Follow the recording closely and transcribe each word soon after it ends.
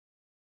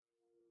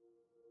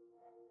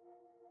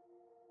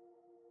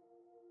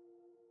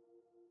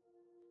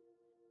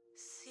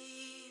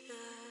See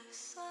the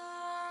sunset,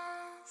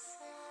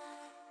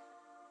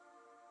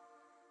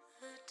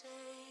 the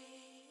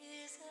day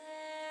is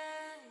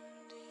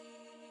ending.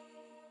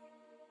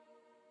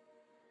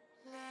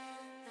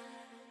 Let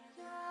that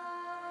young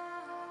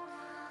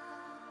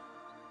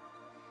out.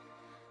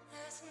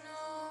 There's no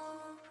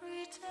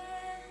pretending.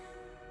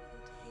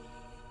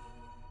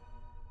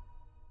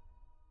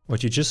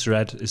 What you just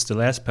read is the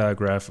last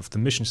paragraph of the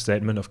mission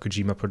statement of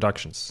Kojima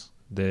Productions,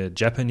 the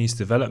Japanese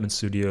development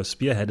studio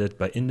spearheaded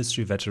by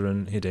industry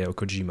veteran Hideo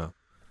Kojima.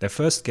 Their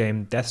first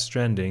game, Death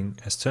Stranding,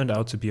 has turned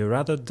out to be a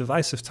rather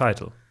divisive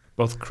title.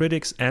 Both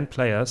critics and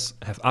players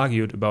have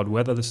argued about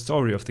whether the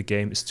story of the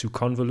game is too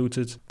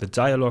convoluted, the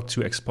dialogue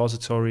too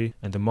expository,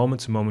 and the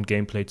moment-to-moment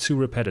gameplay too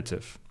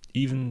repetitive,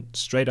 even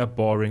straight up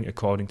boring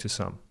according to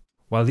some.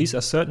 While these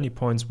are certainly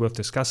points worth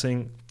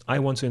discussing, I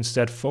want to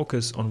instead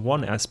focus on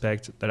one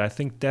aspect that I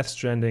think Death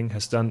Stranding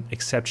has done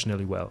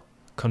exceptionally well: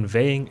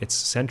 conveying its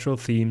central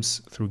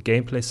themes through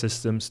gameplay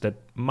systems that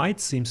might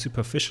seem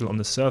superficial on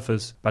the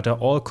surface, but are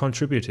all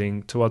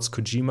contributing towards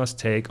Kojima's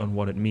take on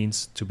what it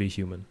means to be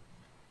human.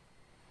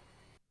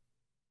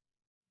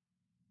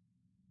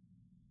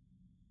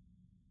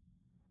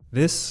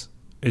 This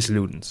is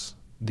Ludens,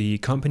 the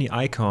company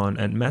icon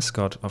and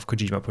mascot of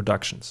Kojima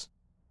Productions.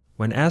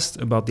 When asked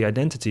about the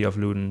identity of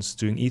Ludens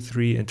during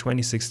E3 in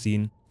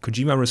 2016,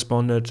 Kojima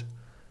responded,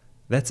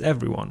 "That's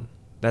everyone,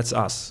 that's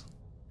us,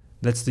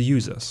 that's the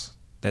users,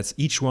 that's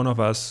each one of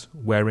us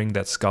wearing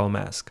that skull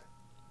mask."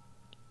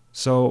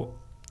 So,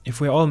 if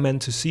we're all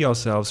meant to see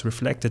ourselves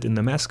reflected in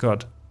the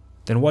mascot,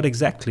 then what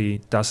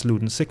exactly does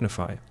Ludens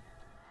signify?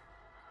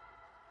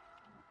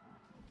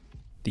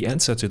 The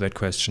answer to that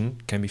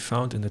question can be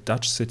found in the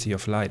Dutch city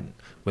of Leiden,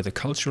 where the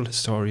cultural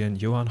historian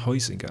Johan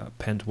Huizinga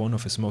penned one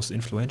of his most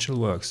influential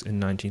works in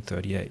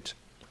 1938,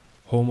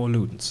 Homo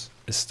Ludens,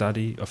 a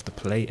study of the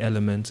play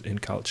element in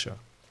culture.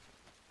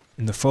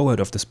 In the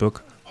foreword of this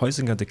book,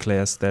 Huizinga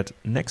declares that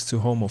next to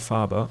Homo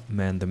faber,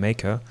 man the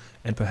maker,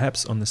 and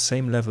perhaps on the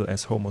same level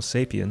as Homo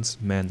sapiens,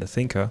 man the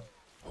thinker,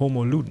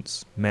 Homo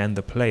Ludens, man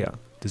the player,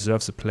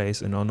 deserves a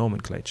place in our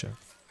nomenclature.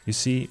 You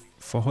see,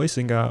 for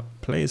Huizinga,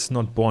 play is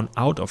not born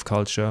out of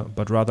culture,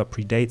 but rather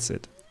predates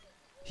it.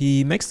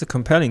 He makes the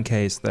compelling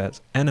case that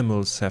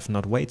animals have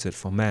not waited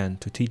for man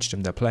to teach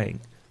them their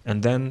playing,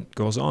 and then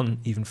goes on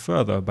even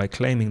further by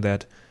claiming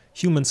that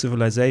human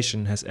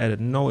civilization has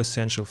added no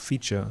essential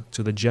feature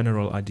to the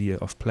general idea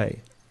of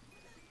play.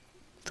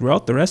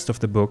 Throughout the rest of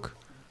the book,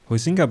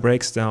 Huizinga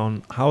breaks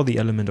down how the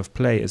element of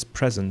play is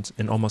present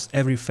in almost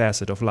every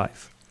facet of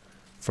life,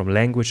 from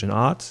language and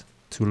art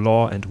to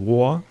law and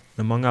war,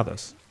 among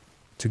others.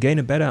 To gain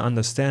a better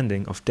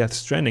understanding of Death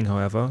Stranding,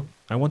 however,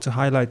 I want to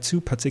highlight two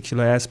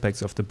particular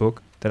aspects of the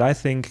book that I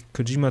think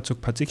Kojima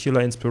took particular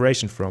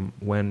inspiration from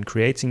when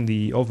creating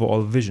the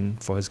overall vision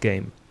for his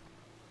game.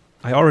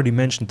 I already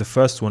mentioned the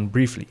first one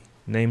briefly,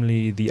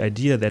 namely the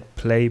idea that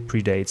play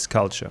predates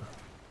culture.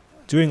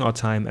 During our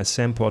time as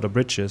Sam Porter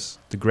Bridges,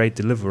 the great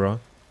deliverer,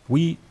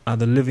 we are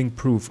the living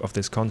proof of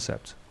this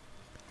concept.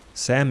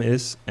 Sam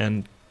is,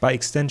 and by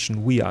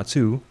extension we are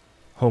too,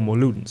 Homo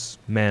Ludens,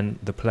 man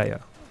the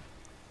player.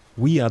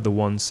 We are the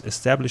ones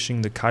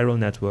establishing the chiral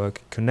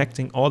network,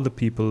 connecting all the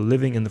people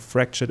living in the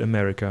fractured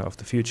America of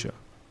the future.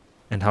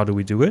 And how do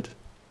we do it?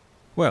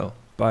 Well,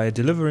 by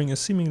delivering a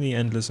seemingly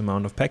endless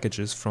amount of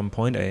packages from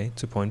point A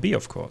to point B,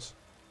 of course.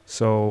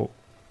 So,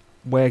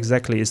 where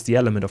exactly is the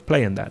element of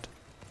play in that?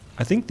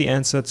 I think the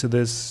answer to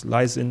this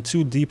lies in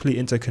two deeply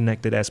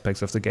interconnected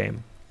aspects of the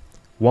game.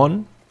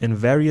 One, in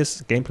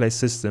various gameplay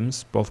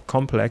systems, both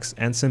complex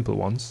and simple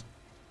ones.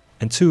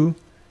 And two,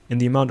 in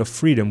the amount of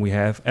freedom we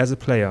have as a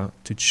player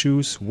to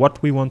choose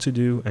what we want to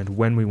do and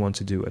when we want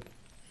to do it.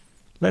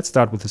 Let's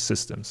start with the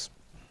systems.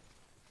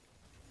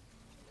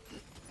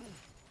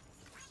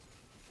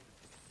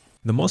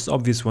 The most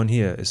obvious one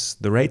here is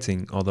the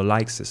rating or the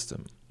like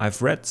system.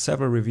 I've read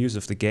several reviews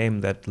of the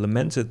game that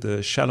lamented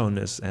the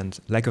shallowness and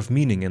lack of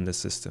meaning in this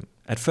system.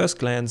 At first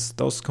glance,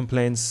 those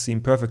complaints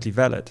seem perfectly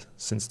valid,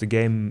 since the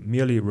game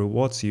merely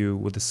rewards you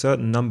with a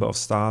certain number of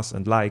stars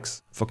and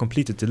likes for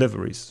completed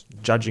deliveries,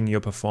 judging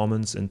your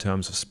performance in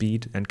terms of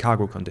speed and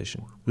cargo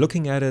condition.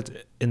 Looking at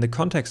it in the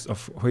context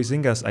of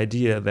Huizinga's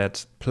idea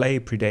that play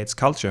predates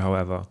culture,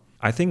 however,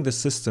 I think the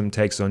system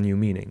takes on new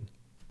meaning.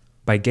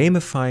 By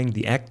gamifying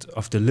the act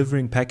of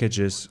delivering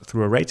packages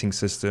through a rating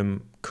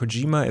system,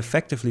 Kojima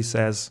effectively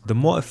says the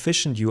more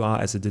efficient you are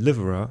as a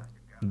deliverer,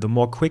 the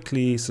more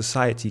quickly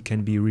society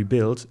can be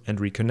rebuilt and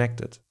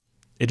reconnected.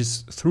 It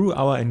is through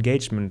our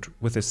engagement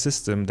with a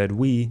system that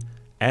we,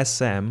 as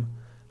Sam,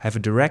 have a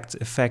direct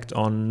effect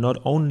on not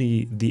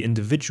only the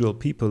individual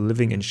people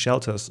living in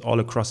shelters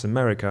all across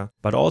America,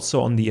 but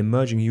also on the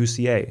emerging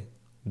UCA,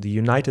 the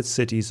United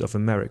Cities of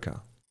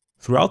America.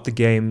 Throughout the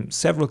game,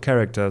 several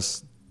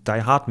characters, Die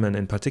Hartman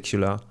in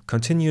particular,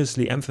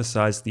 continuously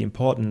emphasize the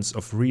importance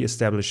of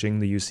re-establishing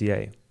the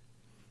UCA.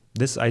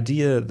 This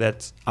idea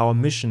that our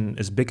mission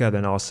is bigger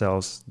than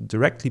ourselves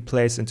directly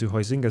plays into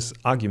Huizinga's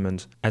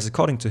argument, as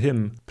according to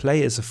him,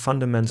 play is a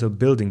fundamental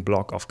building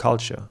block of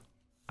culture.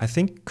 I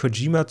think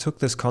Kojima took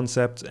this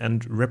concept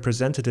and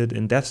represented it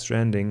in Death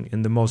Stranding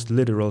in the most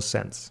literal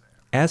sense.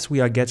 As we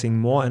are getting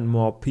more and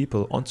more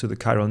people onto the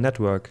chiral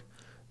network,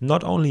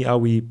 not only are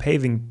we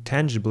paving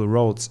tangible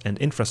roads and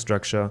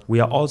infrastructure, we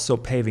are also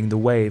paving the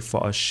way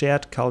for a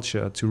shared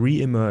culture to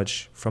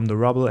re-emerge from the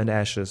rubble and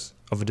ashes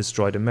of a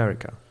destroyed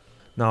America.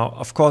 Now,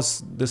 of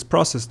course, this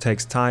process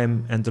takes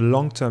time and the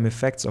long-term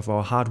effects of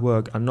our hard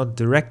work are not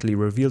directly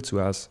revealed to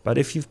us, but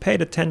if you've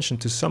paid attention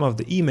to some of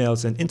the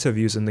emails and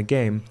interviews in the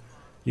game,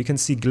 you can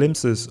see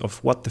glimpses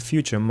of what the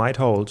future might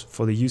hold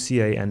for the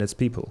UCA and its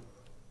people.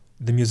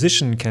 The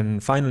musician can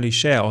finally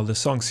share all the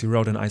songs he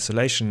wrote in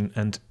isolation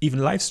and even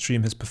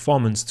livestream his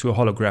performance to a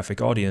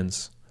holographic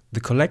audience.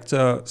 The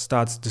collector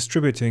starts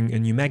distributing a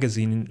new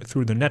magazine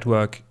through the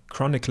network,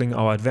 chronicling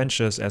our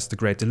adventures as the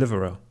Great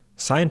Deliverer.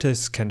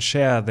 Scientists can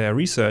share their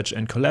research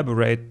and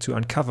collaborate to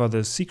uncover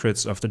the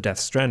secrets of the Death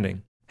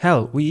Stranding.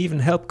 Hell, we even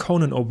help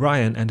Conan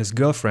O'Brien and his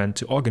girlfriend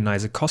to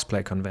organize a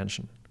cosplay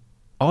convention.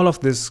 All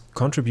of this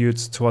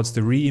contributes towards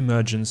the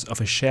re-emergence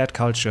of a shared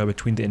culture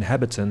between the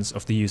inhabitants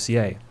of the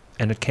UCA.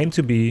 And it came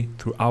to be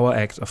through our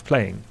act of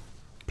playing.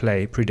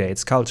 Play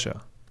predates culture.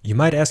 You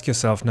might ask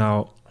yourself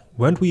now,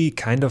 weren't we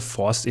kind of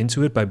forced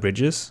into it by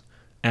Bridges?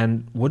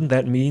 And wouldn't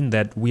that mean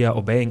that we are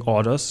obeying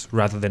orders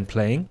rather than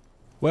playing?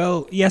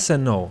 Well, yes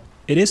and no.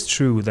 It is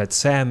true that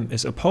Sam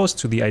is opposed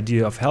to the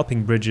idea of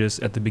helping Bridges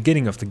at the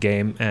beginning of the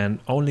game and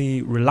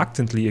only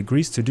reluctantly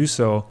agrees to do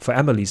so for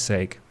Emily's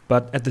sake.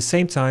 But at the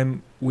same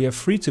time, we are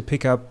free to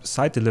pick up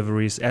side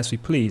deliveries as we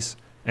please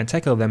and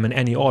tackle them in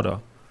any order.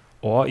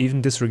 Or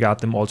even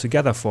disregard them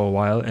altogether for a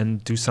while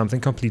and do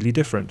something completely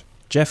different.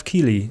 Jeff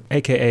Keighley,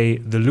 aka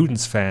the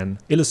Ludens fan,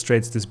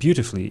 illustrates this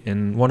beautifully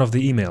in one of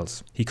the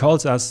emails. He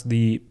calls us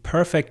the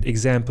perfect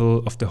example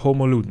of the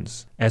Homo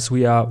Ludens, as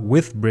we are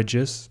with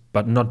Bridges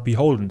but not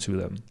beholden to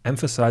them,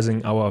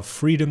 emphasizing our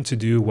freedom to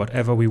do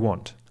whatever we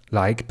want,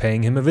 like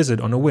paying him a visit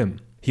on a whim.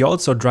 He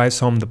also drives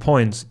home the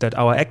point that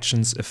our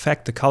actions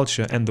affect the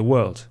culture and the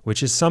world,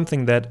 which is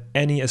something that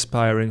any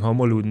aspiring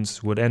Homo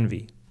Ludens would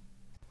envy.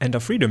 And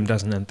our freedom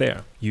doesn't end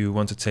there. You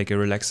want to take a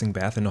relaxing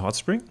bath in a hot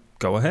spring?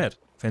 Go ahead.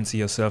 Fancy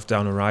yourself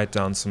down a ride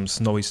down some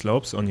snowy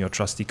slopes on your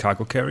trusty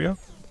cargo carrier?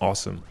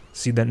 Awesome.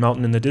 See that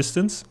mountain in the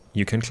distance?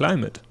 You can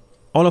climb it.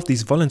 All of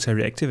these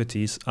voluntary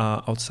activities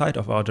are outside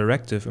of our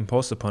directive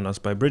imposed upon us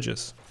by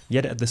Bridges.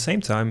 Yet at the same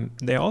time,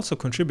 they are also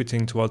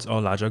contributing towards our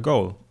larger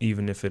goal,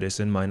 even if it is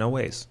in minor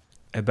ways.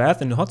 A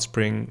bath in a hot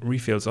spring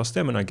refills our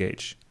stamina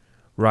gauge.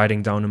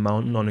 Riding down a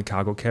mountain on a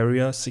cargo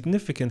carrier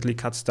significantly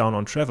cuts down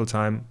on travel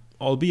time,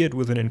 albeit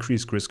with an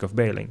increased risk of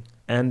bailing.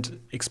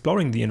 And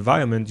exploring the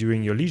environment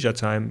during your leisure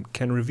time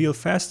can reveal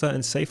faster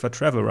and safer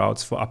travel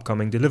routes for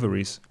upcoming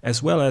deliveries,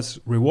 as well as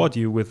reward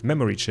you with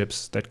memory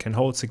chips that can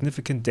hold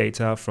significant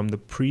data from the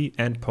pre-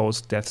 and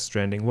post-Death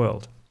Stranding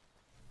world.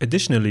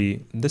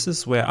 Additionally, this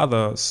is where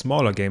other,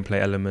 smaller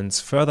gameplay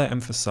elements further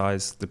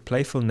emphasize the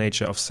playful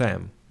nature of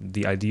Sam,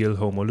 the ideal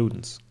Homo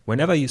Ludens.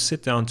 Whenever you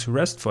sit down to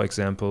rest, for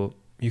example,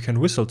 you can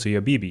whistle to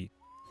your BB.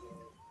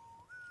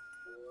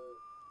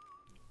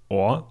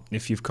 Or,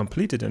 if you've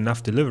completed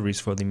enough deliveries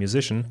for the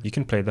musician, you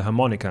can play the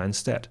harmonica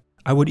instead.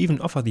 I would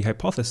even offer the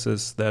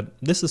hypothesis that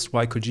this is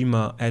why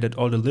Kojima added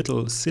all the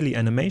little silly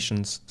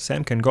animations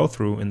Sam can go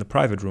through in the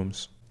private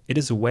rooms. It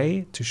is a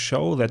way to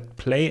show that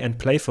play and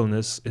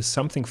playfulness is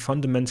something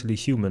fundamentally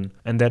human,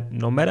 and that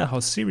no matter how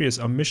serious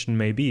our mission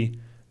may be,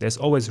 there's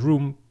always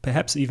room,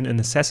 perhaps even a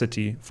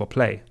necessity, for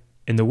play.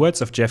 In the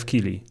words of Jeff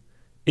Keighley,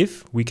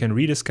 if we can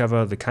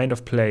rediscover the kind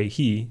of play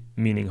he,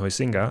 meaning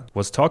Huizinga,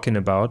 was talking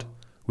about,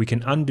 we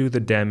can undo the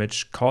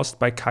damage caused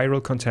by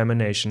chiral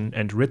contamination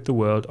and rid the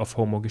world of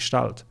Homo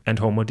Gestalt and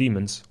Homo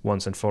Demons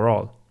once and for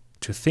all.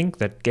 To think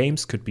that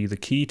games could be the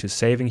key to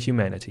saving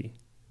humanity.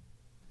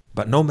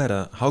 But no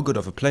matter how good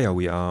of a player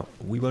we are,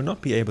 we will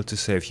not be able to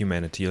save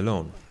humanity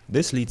alone.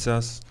 This leads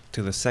us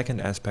to the second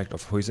aspect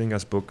of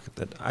Huizinga's book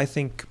that I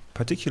think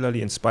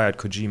particularly inspired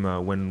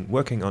Kojima when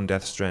working on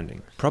Death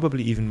Stranding,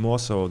 probably even more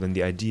so than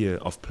the idea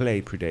of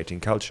play predating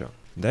culture.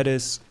 That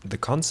is, the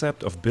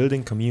concept of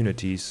building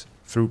communities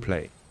through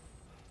play.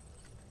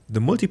 The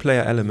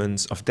multiplayer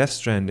elements of Death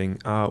Stranding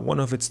are one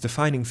of its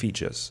defining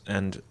features,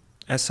 and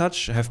as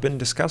such have been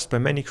discussed by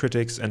many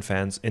critics and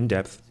fans in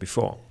depth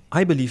before.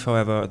 I believe,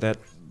 however, that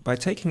by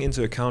taking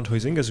into account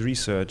Huizinga's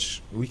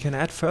research, we can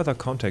add further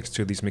context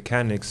to these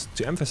mechanics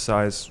to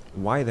emphasize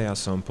why they are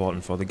so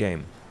important for the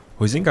game.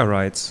 Huizinga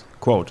writes,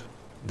 quote,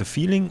 "The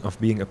feeling of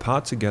being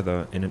apart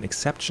together in an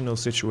exceptional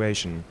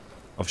situation,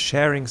 of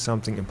sharing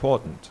something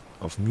important,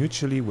 of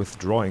mutually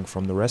withdrawing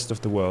from the rest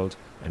of the world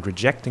and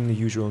rejecting the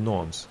usual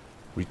norms,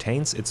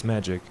 retains its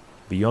magic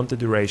beyond the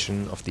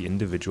duration of the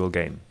individual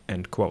game."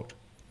 End quote.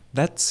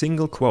 That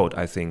single quote,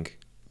 I think,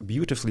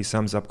 beautifully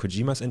sums up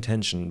Kojima's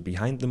intention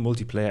behind the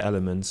multiplayer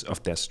elements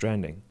of Death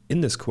Stranding.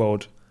 In this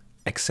quote,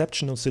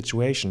 exceptional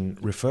situation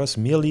refers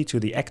merely to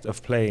the act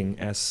of playing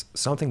as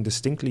something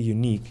distinctly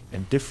unique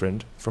and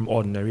different from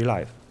ordinary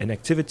life, an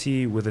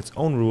activity with its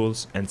own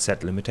rules and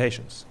set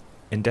limitations.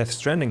 In Death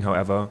Stranding,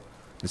 however,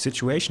 the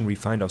situation we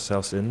find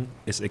ourselves in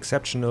is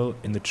exceptional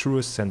in the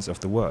truest sense of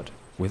the word.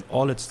 with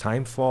all its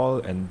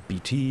timefall and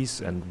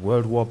BTs and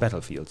World War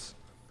battlefields.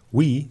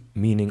 We,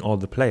 meaning all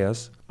the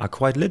players, are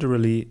quite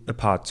literally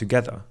apart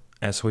together,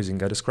 as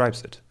Huizinga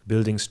describes it,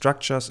 building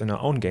structures in our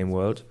own game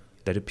world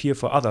that appear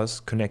for others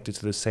connected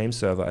to the same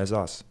server as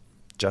us,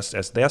 just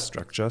as their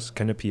structures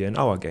can appear in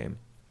our game.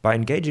 By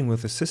engaging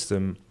with the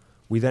system,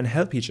 we then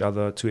help each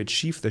other to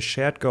achieve the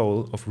shared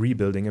goal of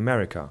rebuilding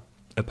America,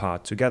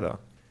 apart together.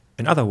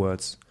 In other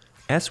words,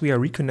 as we are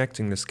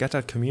reconnecting the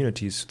scattered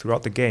communities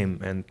throughout the game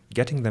and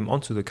getting them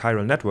onto the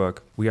chiral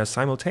network, we are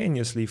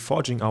simultaneously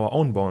forging our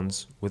own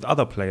bonds with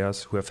other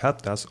players who have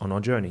helped us on our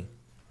journey.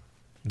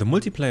 The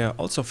multiplayer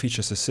also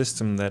features a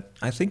system that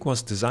I think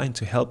was designed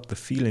to help the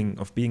feeling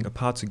of being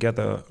apart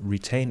together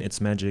retain its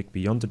magic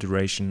beyond the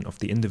duration of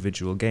the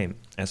individual game,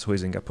 as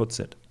Huizinga puts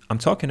it. I'm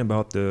talking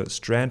about the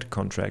strand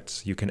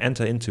contracts you can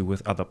enter into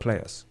with other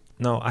players.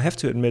 Now, I have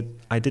to admit,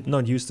 I did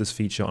not use this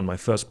feature on my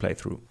first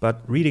playthrough,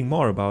 but reading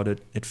more about it,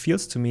 it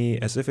feels to me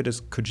as if it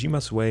is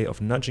Kojima's way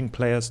of nudging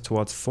players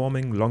towards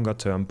forming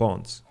longer-term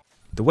bonds.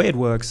 The way it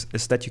works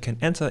is that you can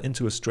enter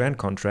into a strand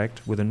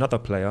contract with another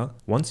player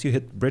once you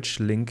hit Bridge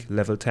Link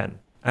level 10.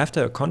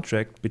 After a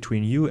contract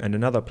between you and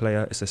another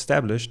player is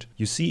established,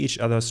 you see each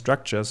other's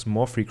structures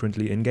more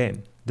frequently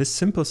in-game. This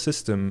simple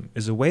system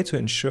is a way to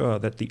ensure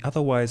that the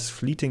otherwise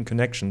fleeting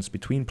connections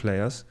between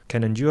players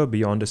can endure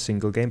beyond a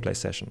single gameplay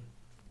session.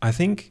 I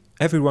think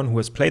everyone who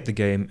has played the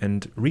game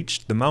and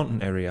reached the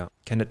mountain area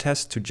can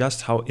attest to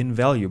just how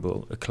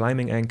invaluable a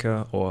climbing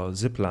anchor or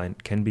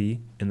zipline can be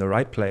in the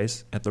right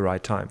place at the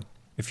right time.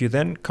 If you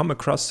then come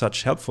across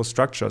such helpful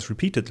structures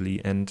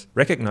repeatedly and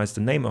recognize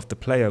the name of the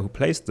player who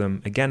placed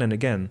them again and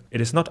again,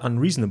 it is not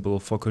unreasonable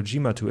for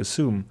Kojima to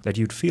assume that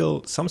you'd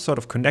feel some sort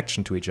of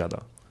connection to each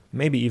other.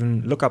 Maybe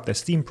even look up their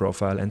Steam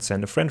profile and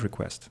send a friend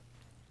request.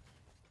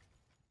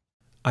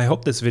 I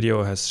hope this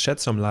video has shed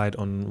some light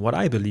on what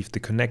I believe the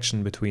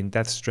connection between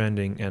Death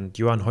Stranding and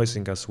Johan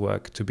Huizinga's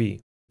work to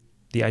be.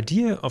 The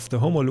idea of the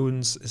Homo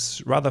Ludens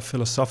is rather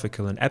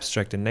philosophical and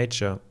abstract in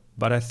nature,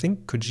 but I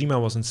think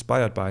Kojima was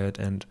inspired by it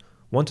and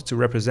wanted to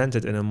represent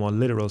it in a more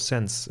literal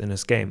sense in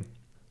his game.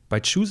 By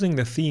choosing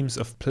the themes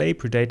of play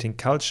predating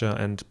culture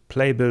and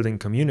play building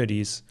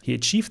communities, he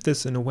achieved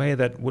this in a way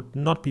that would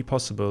not be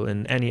possible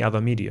in any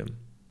other medium.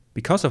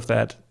 Because of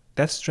that,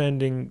 Death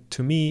Stranding,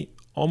 to me,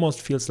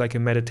 almost feels like a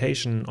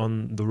meditation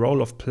on the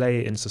role of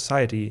play in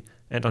society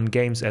and on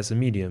games as a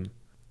medium.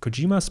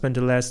 Kojima spent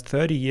the last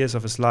 30 years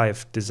of his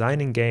life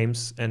designing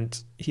games,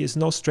 and he is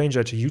no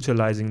stranger to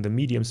utilizing the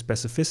medium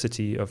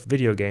specificity of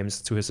video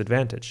games to his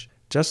advantage.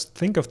 Just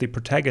think of the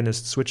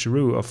protagonist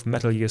switcheroo of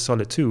Metal Gear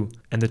Solid 2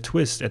 and the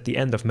twist at the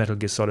end of Metal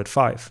Gear Solid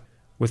 5.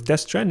 With Death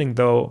Stranding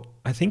though,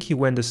 I think he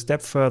went a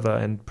step further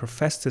and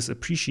professed his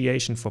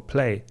appreciation for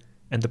play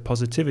and the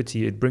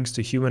positivity it brings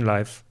to human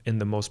life in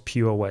the most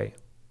pure way.